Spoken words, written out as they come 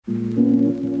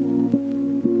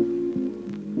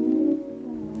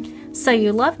So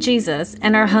you love Jesus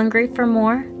and are hungry for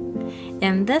more?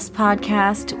 In this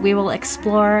podcast, we will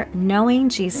explore knowing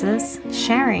Jesus,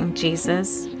 sharing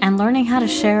Jesus, and learning how to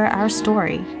share our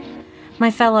story.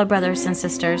 My fellow brothers and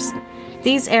sisters,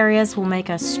 these areas will make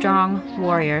us strong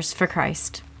warriors for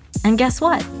Christ. And guess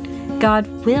what? God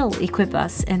will equip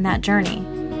us in that journey.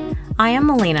 I am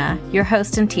Melina, your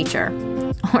host and teacher,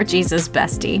 or Jesus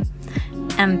bestie,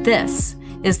 and this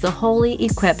is the Holy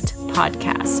Equipped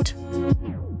Podcast.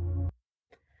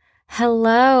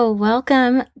 Hello,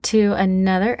 welcome to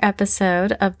another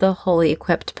episode of the Holy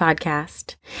Equipped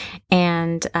Podcast.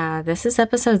 And this is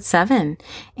episode 7.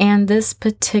 And this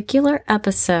particular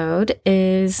episode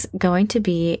is going to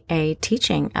be a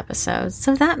teaching episode.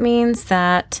 So that means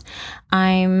that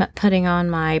I'm putting on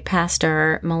my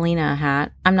Pastor Melina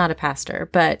hat. I'm not a pastor,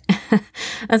 but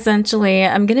essentially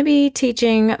I'm going to be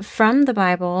teaching from the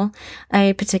Bible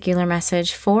a particular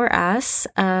message for us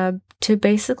to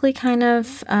basically kind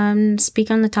of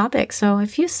speak on the topic. So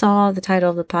if you saw the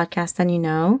title of the podcast, then you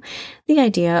know the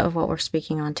idea of what we're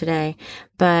speaking on today.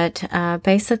 But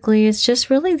basically, it's just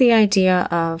really the idea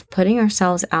of putting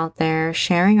ourselves out there,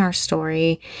 sharing our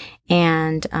story,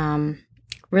 and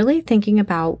really thinking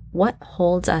about what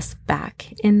holds us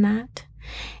back in that.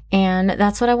 And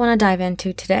that's what I want to dive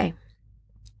into today.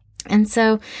 And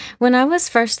so when I was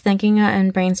first thinking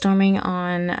and brainstorming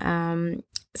on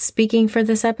speaking for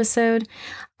this episode,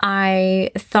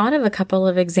 I thought of a couple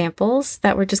of examples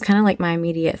that were just kind of like my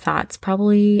immediate thoughts,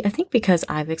 probably, I think because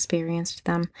I've experienced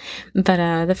them.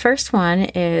 But the first one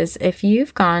is if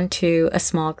you've gone to a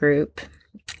small group,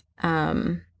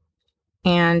 and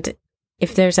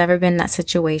if there's ever been that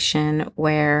situation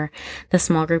where the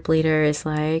small group leader is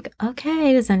like,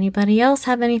 okay, does anybody else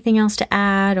have anything else to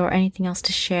add or anything else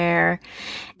to share?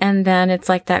 And then it's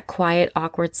like that quiet,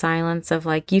 awkward silence of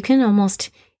like, you can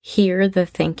almost hear the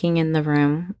thinking in the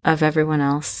room of everyone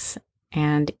else.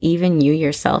 And even you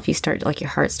yourself, you start, like your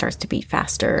heart starts to beat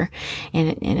faster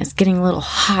and it's getting a little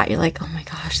hot. You're like, oh my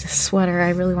gosh, this sweater, I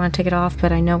really want to take it off,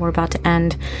 but I know we're about to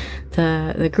end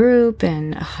the group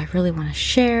and I really want to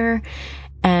share.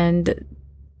 And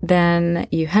then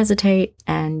you hesitate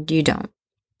and you don't.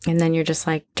 And then you're just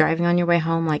like driving on your way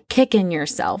home, like kicking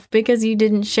yourself because you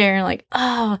didn't share. Like,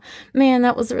 oh man,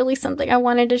 that was really something I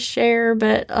wanted to share,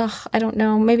 but I don't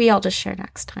know. Maybe I'll just share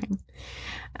next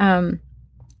time.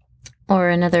 Or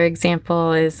another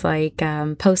example is like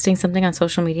posting something on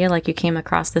social media, like you came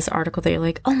across this article that you're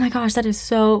like, oh my gosh, that is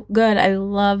so good. I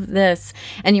love this.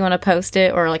 And you want to post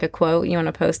it, or like a quote, you want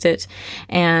to post it.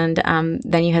 And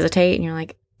then you hesitate and you're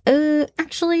like,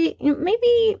 actually,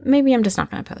 maybe I'm just not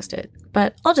going to post it,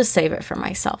 but I'll just save it for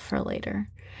myself for later.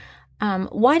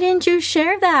 Why didn't you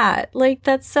share that? Like,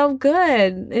 that's so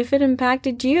good. If it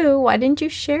impacted you, why didn't you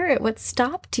share it? What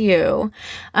stopped you?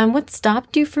 What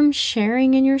stopped you from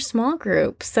sharing in your small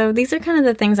group? So these are kind of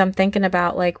the things I'm thinking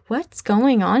about, like what's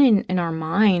going on in our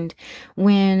mind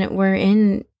when we're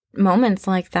in moments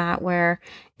like that, where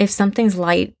if something's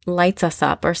lights us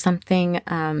up or something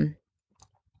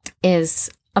is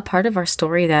a part of our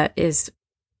story that is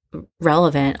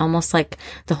relevant, almost like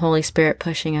the Holy Spirit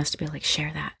pushing us to be like,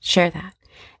 share that.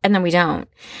 And then we don't.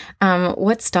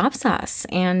 What stops us?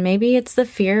 And maybe it's the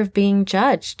fear of being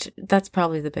judged. That's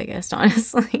probably the biggest,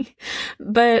 honestly.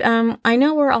 But I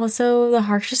know we're also the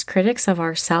harshest critics of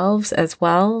ourselves as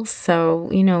well. So,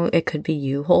 it could be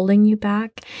you holding you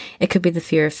back. It could be the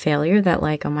fear of failure that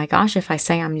like, oh my gosh, if I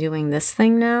say I'm doing this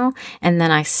thing now and then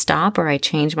I stop or I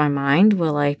change my mind,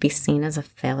 will I be seen as a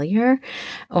failure?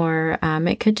 Or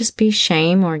it could just be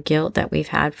shame or guilt that we've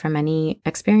had from any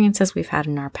experiences we've had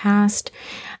in our past.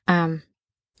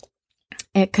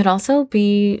 It could also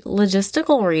be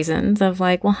logistical reasons of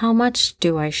like, well, how much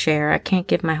do I share? I can't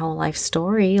give my whole life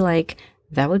story. Like,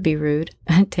 that would be rude.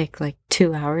 It'd take like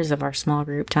 2 hours of our small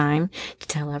group time to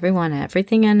tell everyone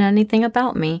everything and anything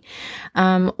about me.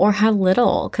 Or how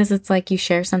little, because it's like you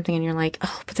share something and you're like,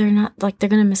 oh, but they're not, like, they're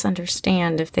going to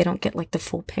misunderstand if they don't get like the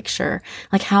full picture.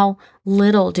 Like, how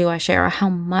little do I share, or how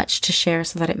much to share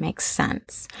so that it makes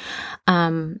sense?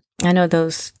 I know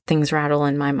those things rattle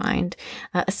in my mind,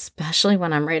 especially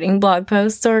when I'm writing blog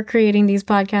posts or creating these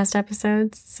podcast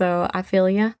episodes. So I feel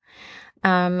ya.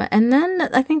 And then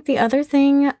I think the other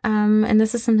thing, and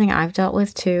this is something I've dealt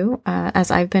with too,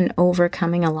 as I've been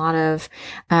overcoming a lot of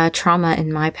trauma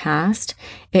in my past,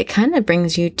 it kind of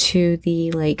brings you to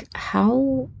the like,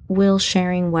 how will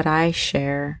sharing what I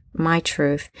share, my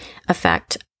truth,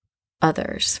 affect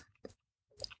others,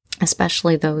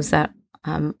 especially those that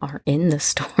are in the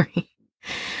story.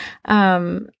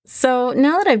 So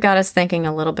now that I've got us thinking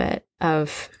a little bit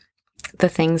of the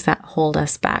things that hold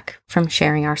us back from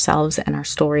sharing ourselves and our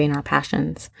story and our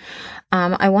passions.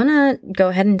 I want to go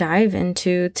ahead and dive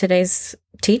into today's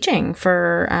teaching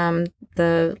for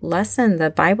the lesson, the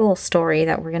Bible story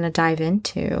that we're going to dive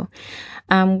into.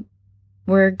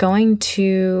 We're going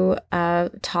to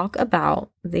talk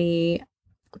about the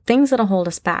things that'll hold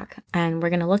us back, and we're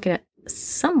going to look at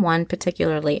someone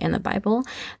particularly in the Bible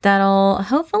that'll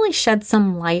hopefully shed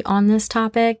some light on this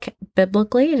topic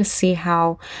biblically to see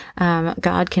how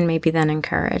God can maybe then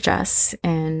encourage us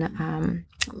in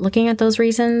looking at those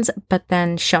reasons, but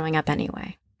then showing up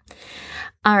anyway.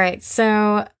 All right,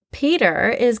 so Peter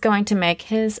is going to make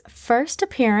his first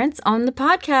appearance on the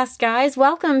podcast, guys.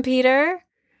 Welcome, Peter.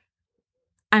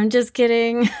 I'm just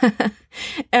kidding.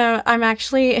 I'm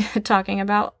actually talking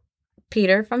about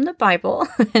Peter from the Bible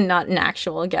and not an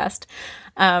actual guest.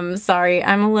 Sorry,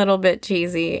 I'm a little bit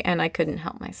cheesy and I couldn't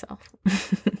help myself.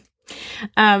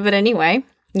 But anyway,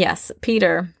 yes,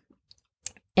 Peter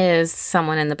is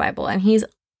someone in the Bible, and he's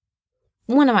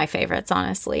one of my favorites,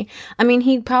 honestly. I mean,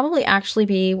 he'd probably actually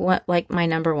be my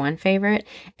number one favorite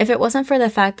if it wasn't for the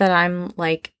fact that I'm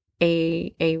like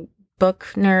a book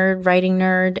nerd, writing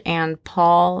nerd, and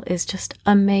Paul is just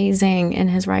amazing in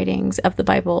his writings of the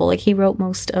Bible. Like, he wrote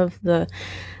most of the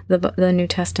New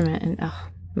Testament, and oh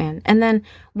man. And then,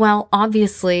 well,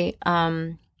 obviously,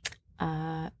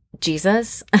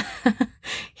 Jesus,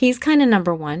 he's kind of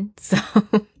number one. So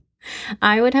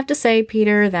I would have to say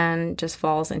Peter then just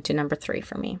falls into number 3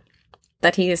 for me.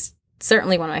 That he is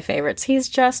certainly one of my favorites. He's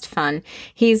just fun.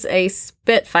 He's a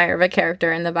spitfire of a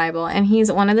character in the Bible, and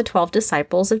he's one of the 12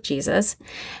 disciples of Jesus.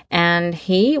 And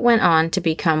he went on to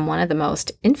become one of the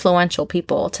most influential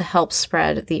people to help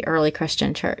spread the early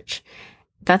Christian church.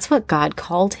 That's what God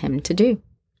called him to do.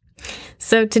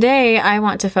 So today I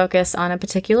want to focus on a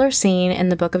particular scene in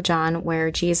the book of John where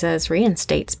Jesus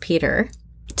reinstates Peter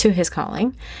to his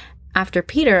calling after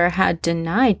Peter had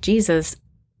denied Jesus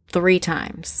 3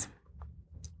 times.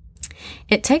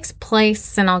 It takes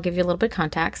place, and I'll give you a little bit of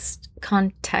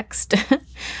context.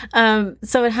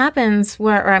 So it happens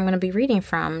where I'm going to be reading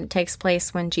from takes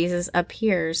place when Jesus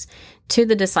appears to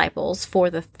the disciples for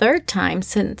the 3rd time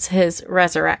since his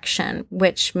resurrection,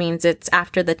 which means it's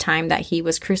after the time that he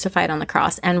was crucified on the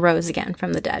cross and rose again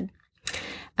from the dead.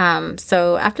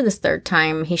 So after this 3rd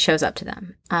time, he shows up to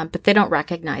them, but they don't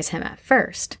recognize him at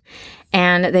first.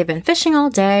 And they've been fishing all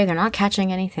day. They're not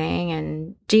catching anything.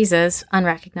 And Jesus,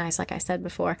 unrecognized, like I said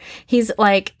before, he's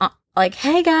like,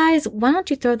 hey guys, why don't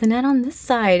you throw the net on this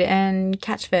side and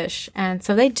catch fish? And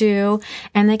so they do,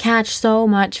 and they catch so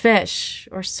much fish,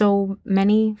 or so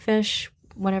many fish,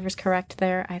 whatever's correct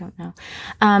there. I don't know.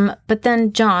 But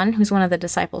then John, who's one of the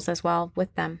disciples as well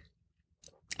with them,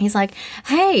 he's like,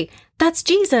 hey, that's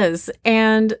Jesus,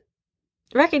 and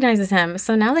recognizes him.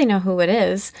 So now they know who it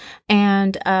is.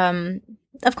 And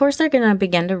of course, they're going to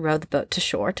begin to row the boat to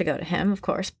shore to go to him, of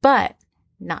course, but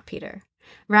not Peter.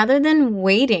 Rather than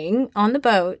waiting on the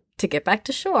boat to get back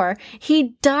to shore,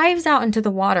 he dives out into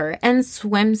the water and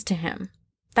swims to him.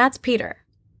 That's Peter.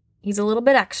 He's a little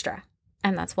bit extra,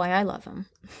 and that's why I love him.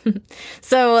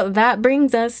 So that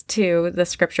brings us to the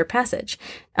scripture passage.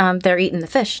 They're eating the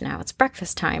fish now. It's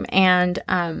breakfast time. And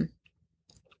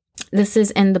this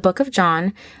is in the book of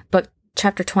John,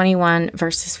 chapter 21,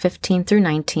 verses 15 through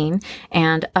 19.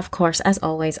 And of course, as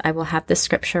always, I will have this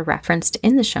scripture referenced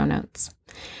in the show notes.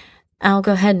 I'll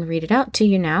go ahead and read it out to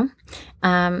you now,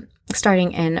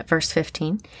 starting in verse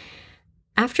 15.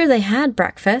 After they had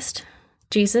breakfast,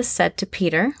 Jesus said to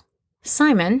Peter,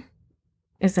 Simon,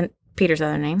 isn't Peter's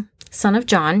other name, son of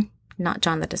John, not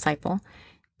John the disciple,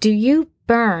 do you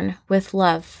burn with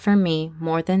love for me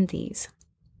more than these?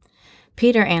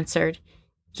 Peter answered,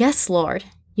 Yes, Lord,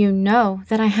 you know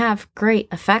that I have great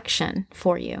affection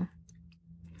for you.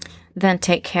 Then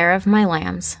take care of my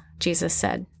lambs, Jesus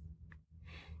said.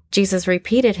 Jesus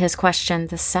repeated his question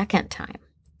the 2nd time.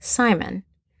 Simon,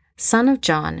 son of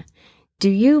John, do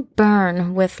you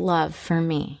burn with love for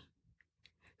me?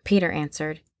 Peter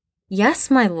answered, Yes,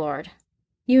 my Lord,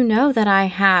 you know that I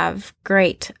have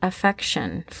great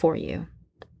affection for you.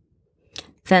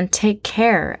 Then take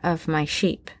care of my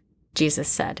sheep, Jesus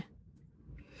said.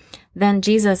 Then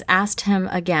Jesus asked him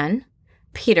again,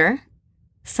 Peter,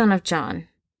 son of John,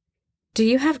 do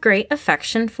you have great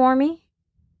affection for me?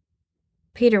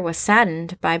 Peter was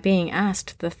saddened by being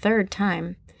asked the 3rd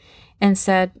time and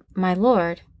said, My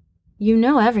Lord, you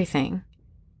know everything.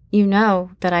 You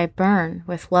know that I burn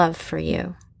with love for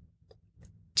you.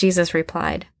 Jesus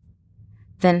replied,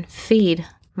 Then feed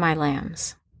my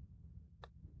lambs.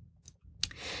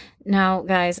 Now,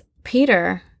 guys,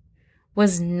 Peter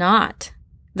was not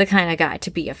the kind of guy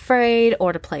to be afraid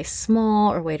or to play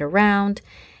small or wait around.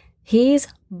 He's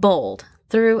bold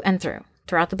through and through,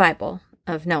 throughout the Bible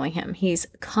of knowing him. He's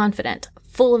confident,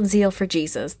 full of zeal for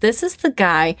Jesus. This is the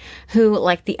guy who,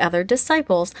 like the other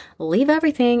disciples, leave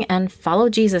everything and follow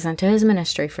Jesus into his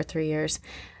ministry for 3 years.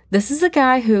 This is a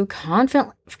guy who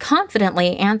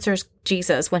confidently answers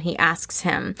Jesus when he asks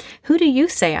him, "Who do you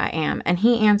say I am?" And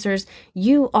he answers,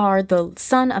 "You are the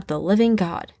Son of the living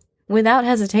God," without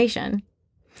hesitation.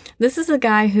 This is a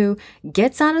guy who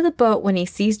gets out of the boat when he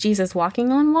sees Jesus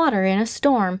walking on water in a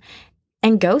storm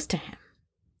and goes to him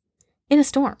in a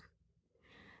storm.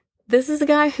 This is a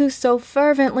guy who so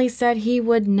fervently said he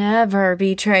would never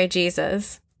betray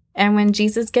Jesus. And when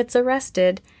Jesus gets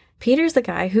arrested, Peter's the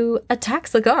guy who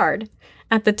attacks the guard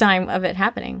at the time of it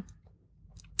happening.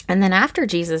 And then after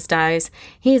Jesus dies,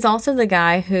 he's also the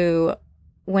guy who,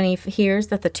 when he hears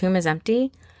that the tomb is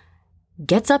empty,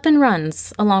 gets up and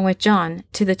runs along with John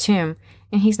to the tomb.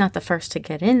 And he's not the first to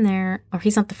get in there, or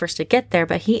he's not the first to get there,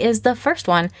 but he is the first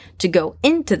one to go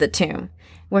into the tomb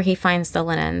where he finds the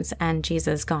linens and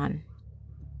Jesus gone.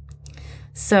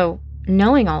 So,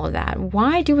 knowing all of that,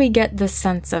 why do we get this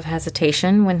sense of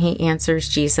hesitation when he answers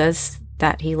Jesus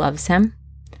that he loves him?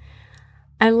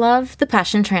 I love the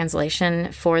Passion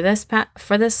Translation for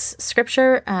this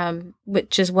scripture,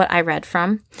 which is what I read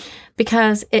from,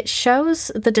 because it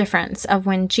shows the difference of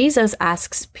when Jesus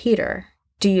asks Peter,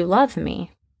 "Do you love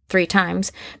me?" 3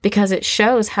 times, because it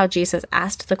shows how Jesus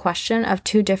asked the question of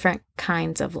 2 different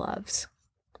kinds of loves.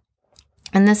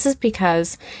 And this is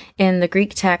because in the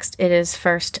Greek text, it is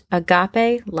first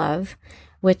agape love,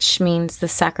 which means the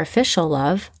sacrificial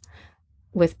love,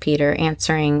 with Peter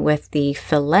answering with the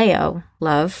phileo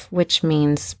love, which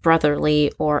means brotherly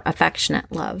or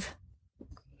affectionate love.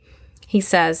 He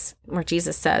says, or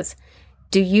Jesus says,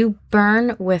 "Do you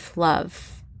burn with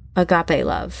love, agape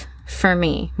love, for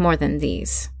me more than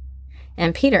these?"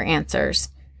 And Peter answers,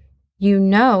 "You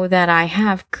know that I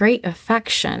have great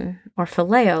affection or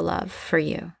phileo love for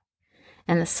you."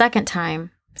 And the second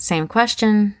time, same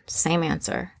question, same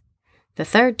answer. The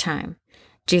third time,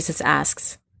 Jesus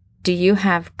asks, "Do you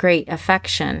have great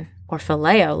affection or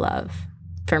phileo love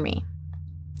for me?"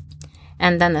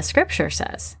 And then the scripture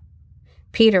says,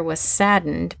 Peter was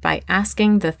saddened by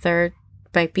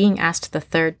being asked the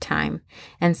third time,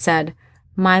 and said,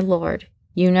 "My Lord,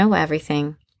 you know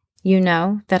everything. You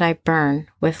know that I burn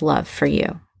with love for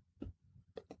you."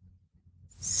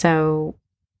 So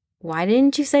why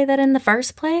didn't you say that in the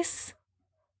first place?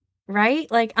 Right?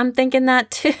 Like, I'm thinking that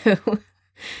too.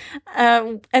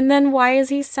 And then why is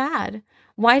he sad?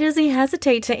 Why does he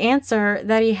hesitate to answer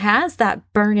that he has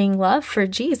that burning love for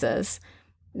Jesus,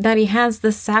 that he has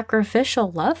the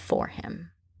sacrificial love for him?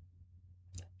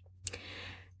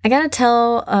 I got to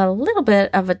tell a little bit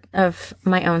of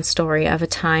my own story of a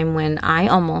time when I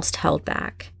almost held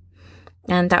back.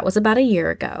 And that was about a year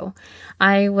ago.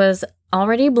 I was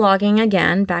already blogging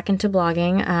again, back into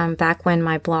blogging, back when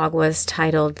my blog was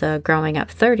titled the Growing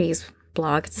Up 30s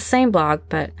blog. It's the same blog,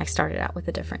 but I started out with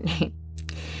a different name.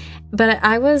 But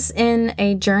I was in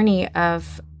a journey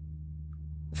of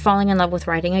falling in love with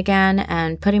writing again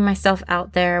and putting myself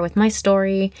out there with my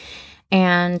story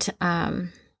and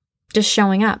just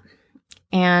showing up.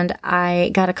 And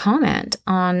I got a comment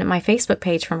on my Facebook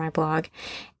page for my blog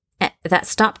that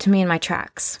stopped me in my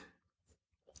tracks.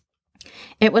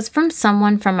 It was from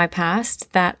someone from my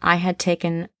past that I had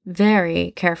taken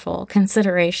very careful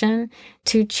consideration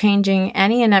to changing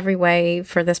any and every way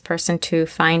for this person to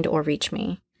find or reach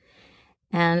me.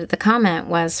 And the comment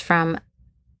was from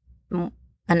an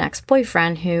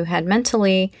ex-boyfriend who had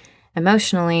mentally,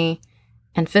 emotionally,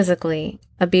 and physically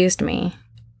abused me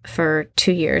for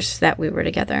 2 years that we were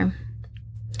together.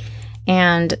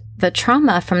 And the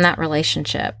trauma from that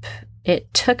relationship,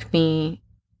 it took me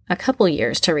a couple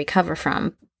years to recover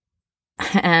from.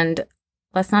 And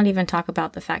let's not even talk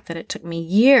about the fact that it took me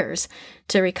years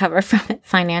to recover from it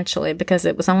financially, because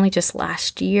it was only just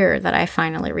last year that I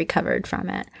finally recovered from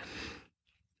it.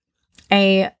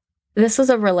 This was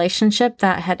a relationship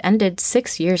that had ended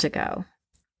 6 years ago.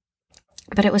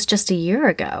 But it was just a year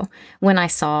ago when I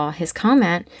saw his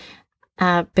comment,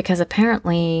 because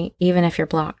apparently, even if you're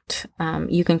blocked,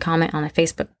 you can comment on a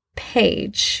Facebook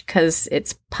page because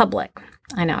it's public.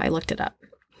 I know, I looked it up.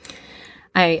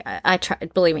 I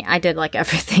tried, believe me, I did like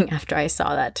everything after I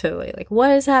saw that too. Like,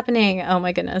 what is happening? Oh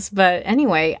my goodness. But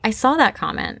anyway, I saw that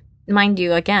comment. Mind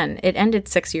you, again, it ended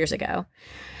 6 years ago.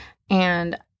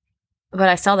 But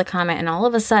I saw the comment, and all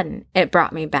of a sudden, it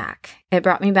brought me back. It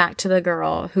brought me back to the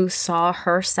girl who saw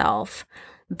herself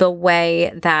the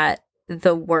way that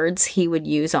the words he would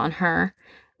use on her,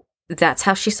 that's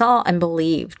how she saw and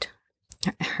believed.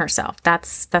 herself.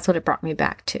 That's what it brought me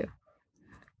back to.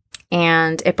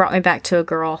 And it brought me back to a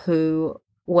girl who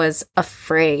was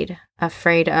afraid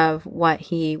of what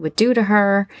he would do to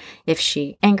her if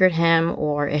she angered him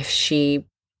or if she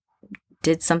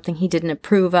did something he didn't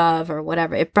approve of or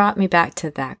whatever. It brought me back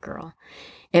to that girl.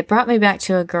 It brought me back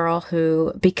to a girl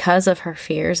who, because of her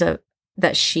fears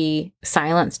that she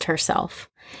silenced herself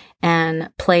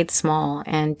and played small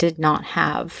and did not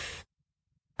have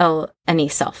any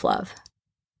self-love.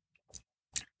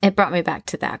 It brought me back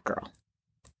to that girl.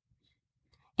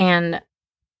 And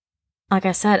like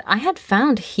I said, I had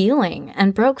found healing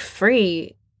and broke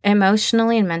free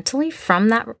emotionally and mentally from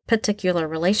that particular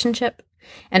relationship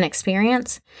and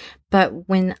experience. But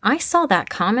when I saw that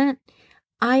comment,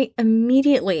 I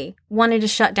immediately wanted to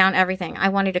shut down everything. I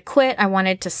wanted to quit. I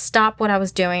wanted to stop what I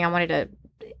was doing.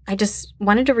 I just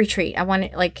wanted to retreat.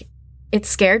 It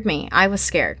scared me. I was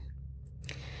scared.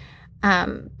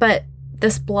 But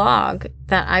this blog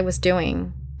that I was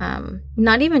doing,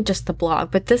 not even just the blog,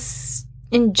 but this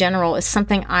in general is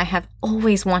something I have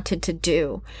always wanted to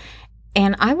do.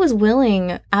 And I was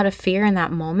willing, out of fear in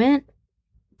that moment,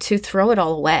 to throw it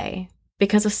all away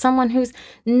because of someone who's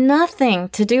nothing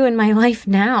to do in my life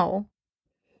now.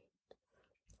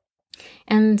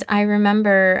 And I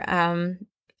remember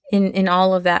in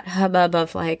all of that hubbub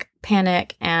of like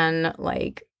panic and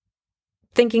like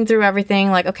thinking through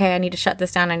everything, like, okay, I need to shut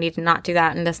this down. I need to not do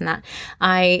that and this and that.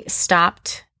 I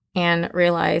stopped and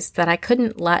realized that I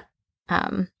couldn't let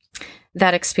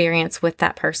that experience with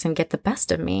that person get the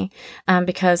best of me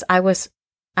because I was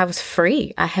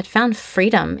free. I had found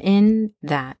freedom in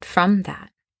that, from that.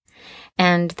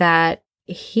 And that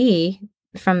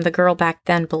from the girl back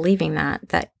then believing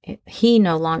that he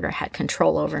no longer had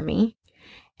control over me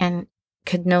and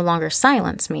could no longer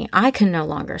silence me. I could no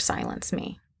longer silence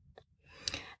me.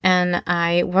 And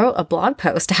I wrote a blog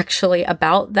post actually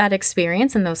about that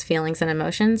experience and those feelings and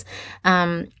emotions.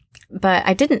 But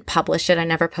I didn't publish it. I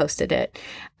never posted it.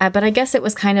 But I guess it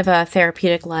was kind of a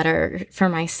therapeutic letter for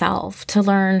myself to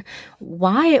learn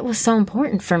why it was so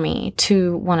important for me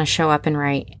to want to show up and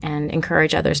write and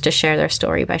encourage others to share their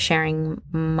story by sharing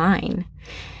mine.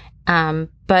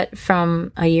 But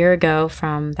from a year ago,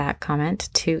 from that comment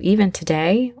to even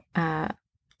today,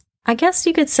 I guess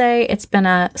you could say it's been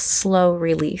a slow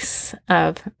release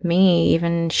of me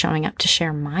even showing up to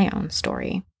share my own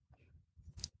story.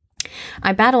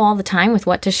 I battle all the time with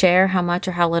what to share, how much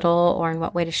or how little, or in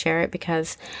what way to share it,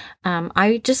 because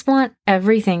I just want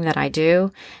everything that I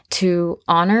do to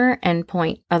honor and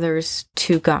point others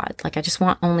to God. Like, I just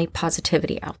want only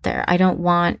positivity out there. I don't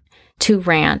want to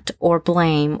rant or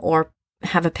blame or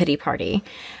have a pity party.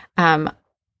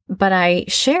 But I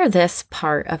share this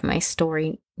part of my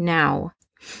story now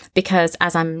because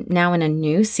as I'm now in a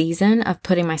new season of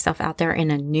putting myself out there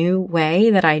in a new way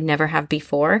that I never have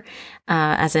before,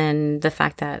 as in the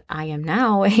fact that I am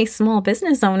now a small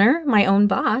business owner, my own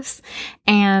boss,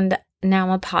 and now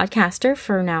I'm a podcaster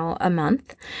for now a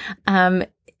month.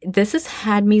 This has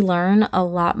had me learn a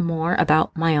lot more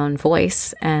about my own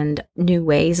voice and new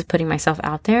ways of putting myself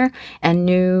out there and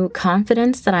new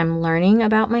confidence that I'm learning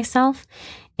about myself.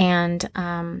 And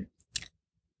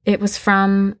it was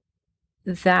from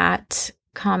that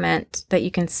comment that you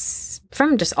can,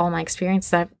 from just all my experience,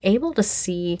 that I'm able to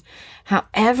see how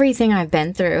everything I've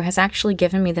been through has actually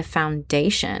given me the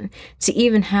foundation to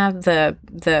even have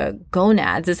the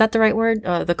gonads. Is that the right word?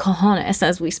 The cojones,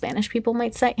 as we Spanish people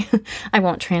might say. I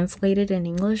won't translate it in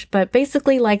English, but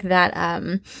basically like that,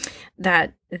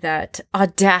 that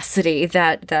audacity,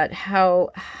 that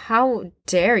how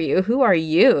dare you? Who are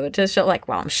you to show like,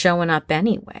 well, I'm showing up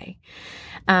anyway.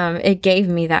 It gave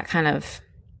me that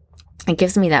it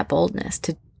gives me that boldness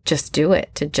to just do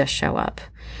it, to just show up.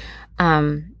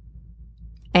 And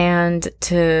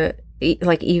to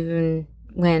like, even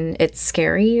when it's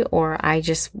scary or I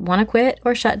just want to quit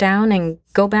or shut down and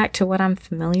go back to what I'm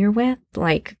familiar with,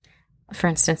 like, for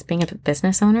instance, being a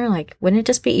business owner, like, wouldn't it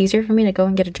just be easier for me to go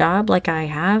and get a job like I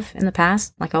have in the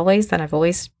past, like always, that I've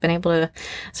always been able to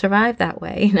survive that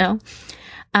way, you know?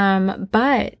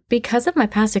 But because of my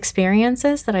past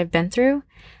experiences that I've been through,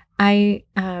 I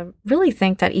really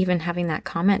think that even having that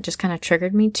comment just kind of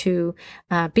triggered me to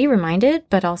be reminded,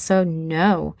 but also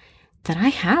know that I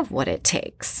have what it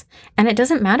takes. And it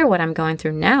doesn't matter what I'm going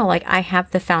through now. Like, I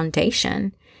have the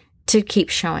foundation to keep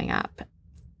showing up.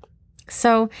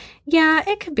 So yeah,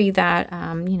 it could be that,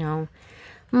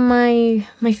 my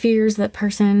fears, that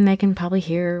person, they can probably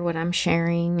hear what I'm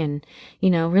sharing, and,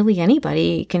 really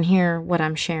anybody can hear what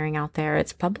I'm sharing out there.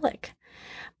 It's public.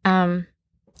 But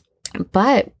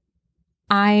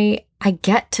I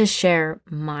get to share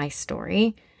my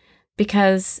story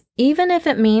Because even if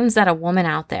it means that a woman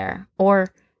out there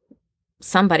or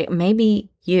somebody, maybe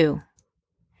you,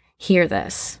 hear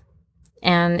this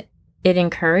and it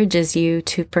encourages you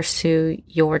to pursue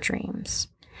your dreams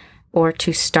or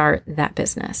to start that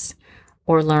business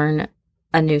or learn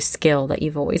a new skill that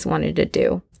you've always wanted to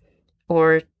do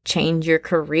or change your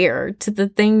career to the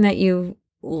thing that you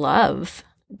love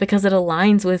because it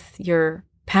aligns with your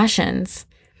passions,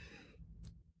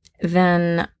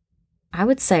 then I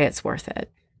would say it's worth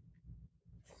it.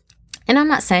 And I'm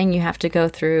not saying you have to go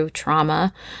through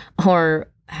trauma or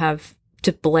have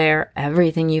to blare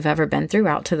everything you've ever been through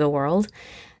out to the world.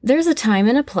 There's a time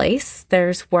and a place.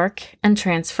 There's work and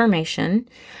transformation.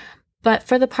 But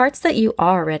for the parts that you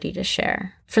are ready to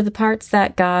share, for the parts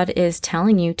that God is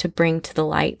telling you to bring to the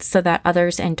light so that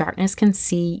others in darkness can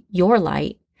see your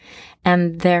light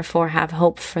and therefore have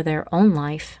hope for their own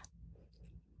life.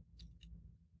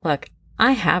 Look,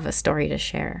 I have a story to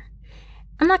share.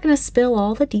 I'm not going to spill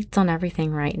all the deets on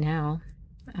everything right now.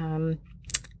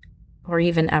 Or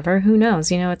even ever, who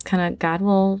knows? It's kind of, God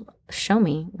will show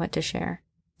me what to share.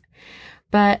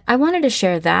 But I wanted to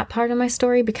share that part of my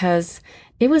story because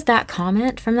it was that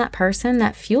comment from that person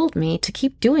that fueled me to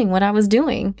keep doing what I was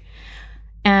doing.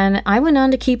 And I went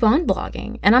on to keep on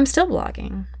blogging, and I'm still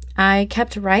blogging. I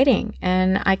kept writing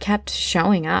and I kept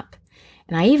showing up.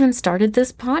 And I even started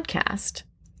this podcast.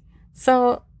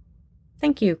 So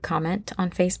thank you, comment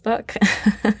on Facebook.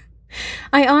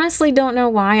 I honestly don't know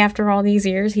why after all these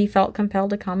years he felt compelled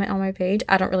to comment on my page.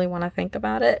 I don't really want to think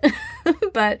about it,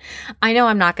 but I know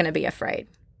I'm not going to be afraid.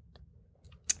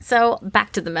 So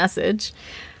back to the message.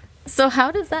 So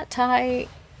how does that tie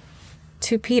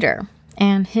to Peter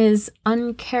and his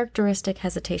uncharacteristic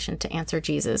hesitation to answer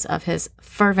Jesus of his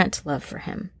fervent love for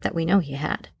him that we know he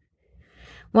had?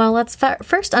 Well, let's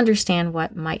first understand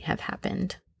what might have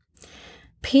happened.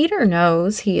 Peter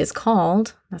knows he is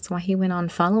called. That's why he went on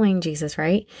following Jesus,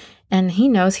 right? And he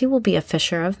knows he will be a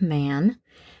fisher of man,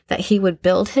 that he would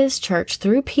build his church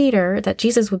through Peter, that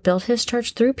Jesus would build his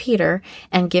church through Peter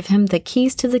and give him the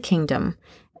keys to the kingdom,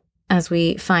 as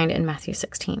we find in Matthew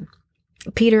 16.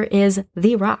 Peter is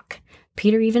the rock.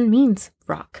 Peter even means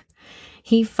rock.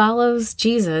 He follows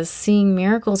Jesus, seeing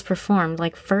miracles performed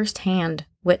like firsthand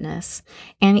witness,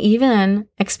 and even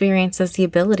experiences the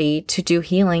ability to do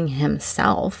healing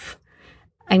himself.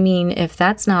 I mean, if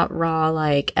that's not raw,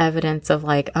 like evidence of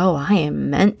like, oh, I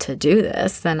am meant to do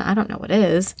this, then I don't know what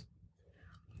is.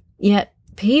 Yet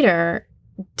Peter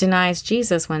denies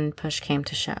Jesus when push came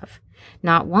to shove.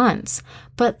 Not once,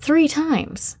 but 3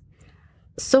 times.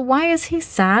 So why is he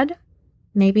sad?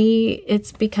 Maybe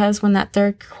it's because when that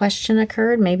third question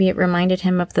occurred, maybe it reminded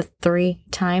him of the 3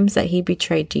 times that he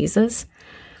betrayed Jesus.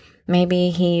 Maybe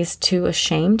he's too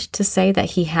ashamed to say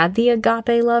that he had the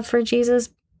agape love for Jesus,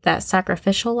 that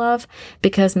sacrificial love,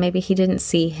 because maybe he didn't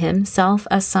see himself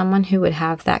as someone who would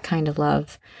have that kind of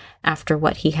love after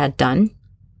what he had done.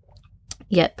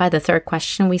 Yet by the third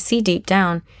question, we see deep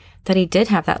down that he did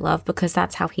have that love because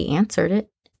that's how he answered it.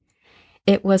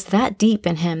 It was that deep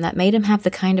in him that made him have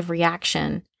the kind of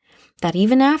reaction that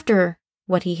even after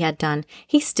what he had done,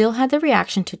 he still had the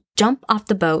reaction to jump off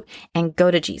the boat and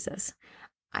go to Jesus.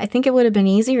 I think it would have been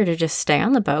easier to just stay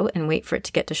on the boat and wait for it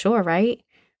to get to shore, right?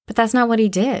 But that's not what he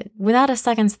did. Without a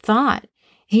second's thought,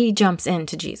 he jumps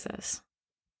into Jesus.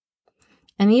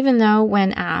 And even though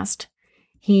when asked,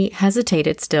 he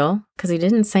hesitated still because he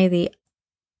didn't say the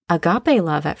agape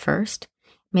love at first.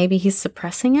 Maybe he's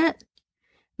suppressing it.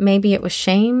 Maybe it was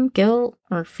shame, guilt,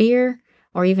 or fear,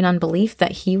 or even unbelief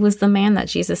that he was the man that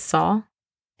Jesus saw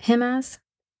him as.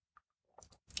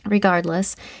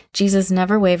 Regardless, Jesus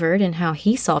never wavered in how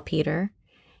he saw Peter.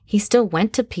 He still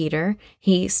went to Peter.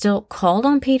 He still called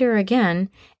on Peter again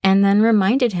and then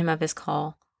reminded him of his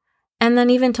call. And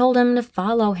then even told him to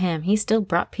follow him. He still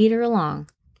brought Peter along.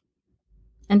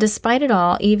 And despite it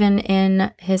all, even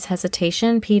in his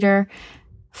hesitation, Peter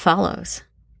follows.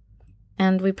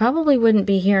 And we probably wouldn't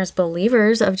be here as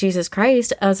believers of Jesus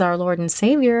Christ as our Lord and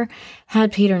Savior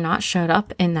had Peter not showed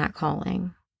up in that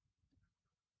calling.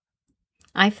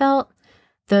 I felt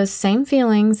those same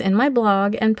feelings in my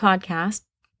blog and podcast,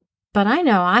 but I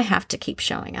know I have to keep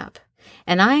showing up.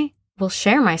 And I will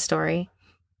share my story.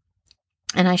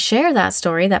 And I share that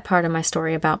story, that part of my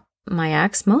story about my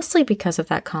ex, mostly because of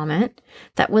that comment.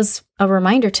 That was a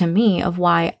reminder to me of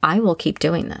why I will keep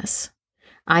doing this.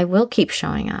 I will keep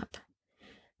showing up.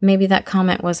 Maybe that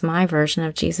comment was my version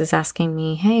of Jesus asking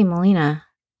me, hey, Melina,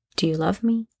 do you love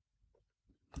me?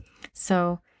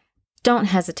 So don't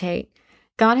hesitate.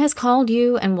 God has called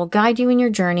you and will guide you in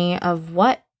your journey of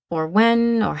what or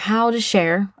when or how to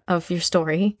share of your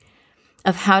story,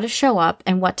 of how to show up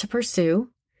and what to pursue.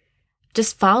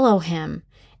 Just follow him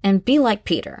and be like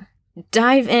Peter.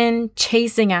 Dive in,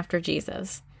 chasing after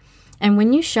Jesus. And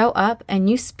when you show up and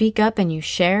you speak up and you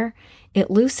share,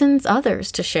 it loosens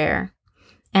others to share.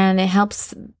 And it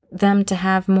helps them to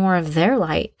have more of their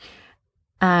light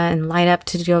and light up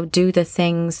to go do the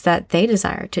things that they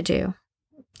desire to do.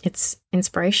 It's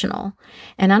inspirational.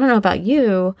 And I don't know about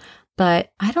you,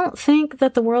 but I don't think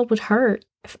that the world would hurt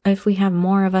if we have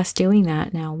more of us doing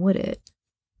that now, would it?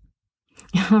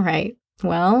 All right.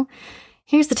 Well,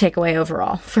 here's the takeaway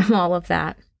overall from all of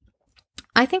that.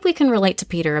 I think we can relate to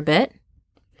Peter a bit.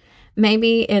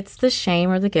 Maybe it's the shame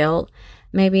or the guilt.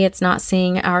 Maybe it's not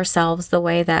seeing ourselves the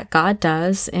way that God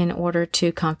does in order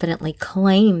to confidently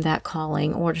claim that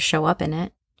calling or to show up in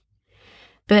it.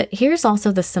 But here's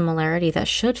also the similarity that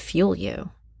should fuel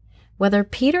you. Whether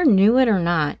Peter knew it or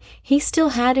not, he still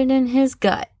had it in his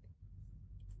gut.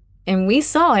 And we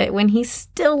saw it when he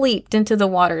still leaped into the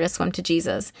water to swim to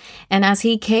Jesus. And as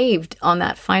he caved on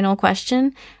that final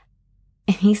question,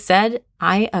 and he said,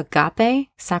 I agape,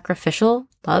 sacrificial,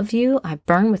 love you, I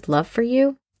burn with love for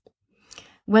you.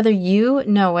 Whether you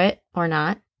know it or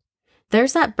not,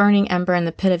 there's that burning ember in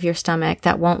the pit of your stomach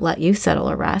that won't let you settle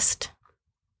or rest.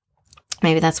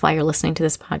 Maybe that's why you're listening to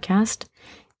this podcast.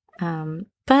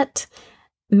 But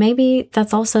maybe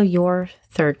that's also your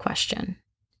third question.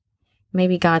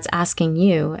 Maybe God's asking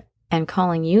you and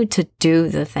calling you to do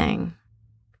the thing.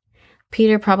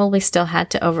 Peter probably still had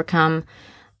to overcome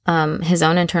his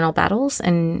own internal battles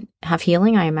and have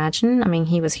healing, I imagine. I mean,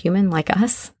 he was human like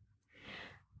us.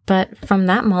 But from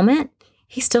that moment,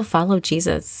 he still followed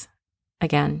Jesus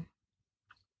again.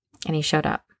 And he showed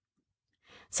up.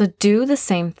 So do the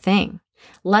same thing.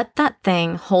 Let that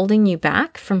thing holding you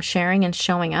back from sharing and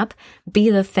showing up be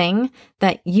the thing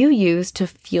that you use to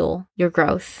fuel your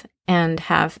growth and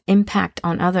have impact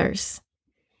on others.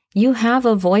 You have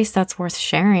a voice that's worth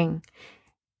sharing.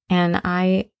 And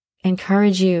I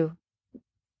encourage you,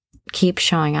 keep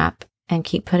showing up and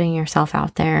keep putting yourself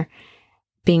out there,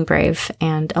 being brave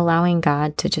and allowing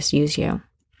God to just use you.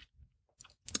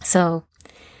 So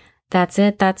that's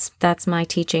it. That's my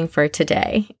teaching for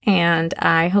today. And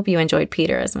I hope you enjoyed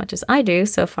Peter as much as I do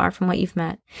so far from what you've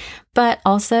met. But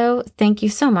also, thank you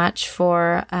so much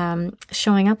for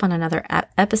showing up on another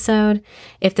episode.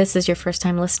 If this is your first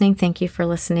time listening, thank you for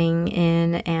listening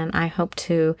in. And I hope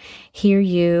to hear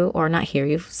you, or not hear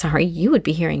you. Sorry, you would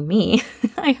be hearing me.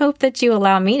 I hope that you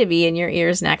allow me to be in your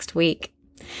ears next week.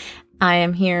 I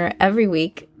am here every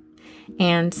week.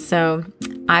 And so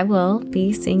I will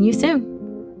be seeing you soon.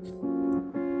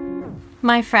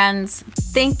 My friends,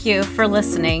 thank you for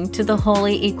listening to the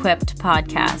Holy Equipped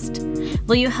podcast.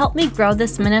 Will you help me grow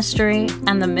this ministry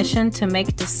and the mission to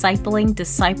make discipling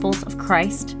disciples of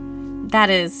Christ?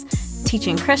 That is,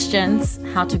 teaching Christians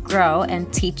how to grow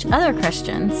and teach other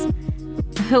Christians,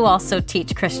 who also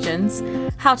teach Christians,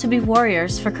 how to be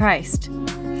warriors for Christ.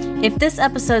 If this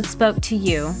episode spoke to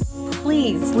you,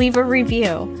 please leave a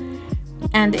review.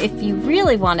 And if you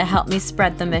really want to help me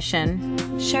spread the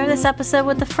mission, share this episode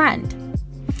with a friend.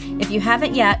 If you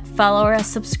haven't yet, follow or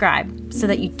subscribe so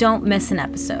that you don't miss an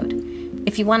episode.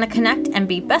 If you want to connect and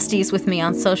be besties with me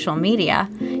on social media,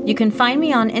 you can find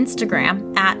me on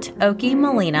Instagram at Okie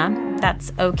Molina,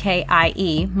 that's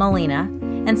O-K-I-E, Molina,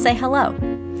 and say hello.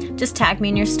 Just tag me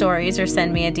in your stories or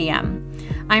send me a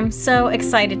DM. I'm so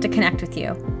excited to connect with you.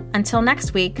 Until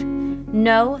next week,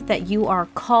 know that you are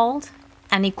called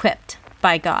and equipped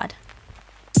by God.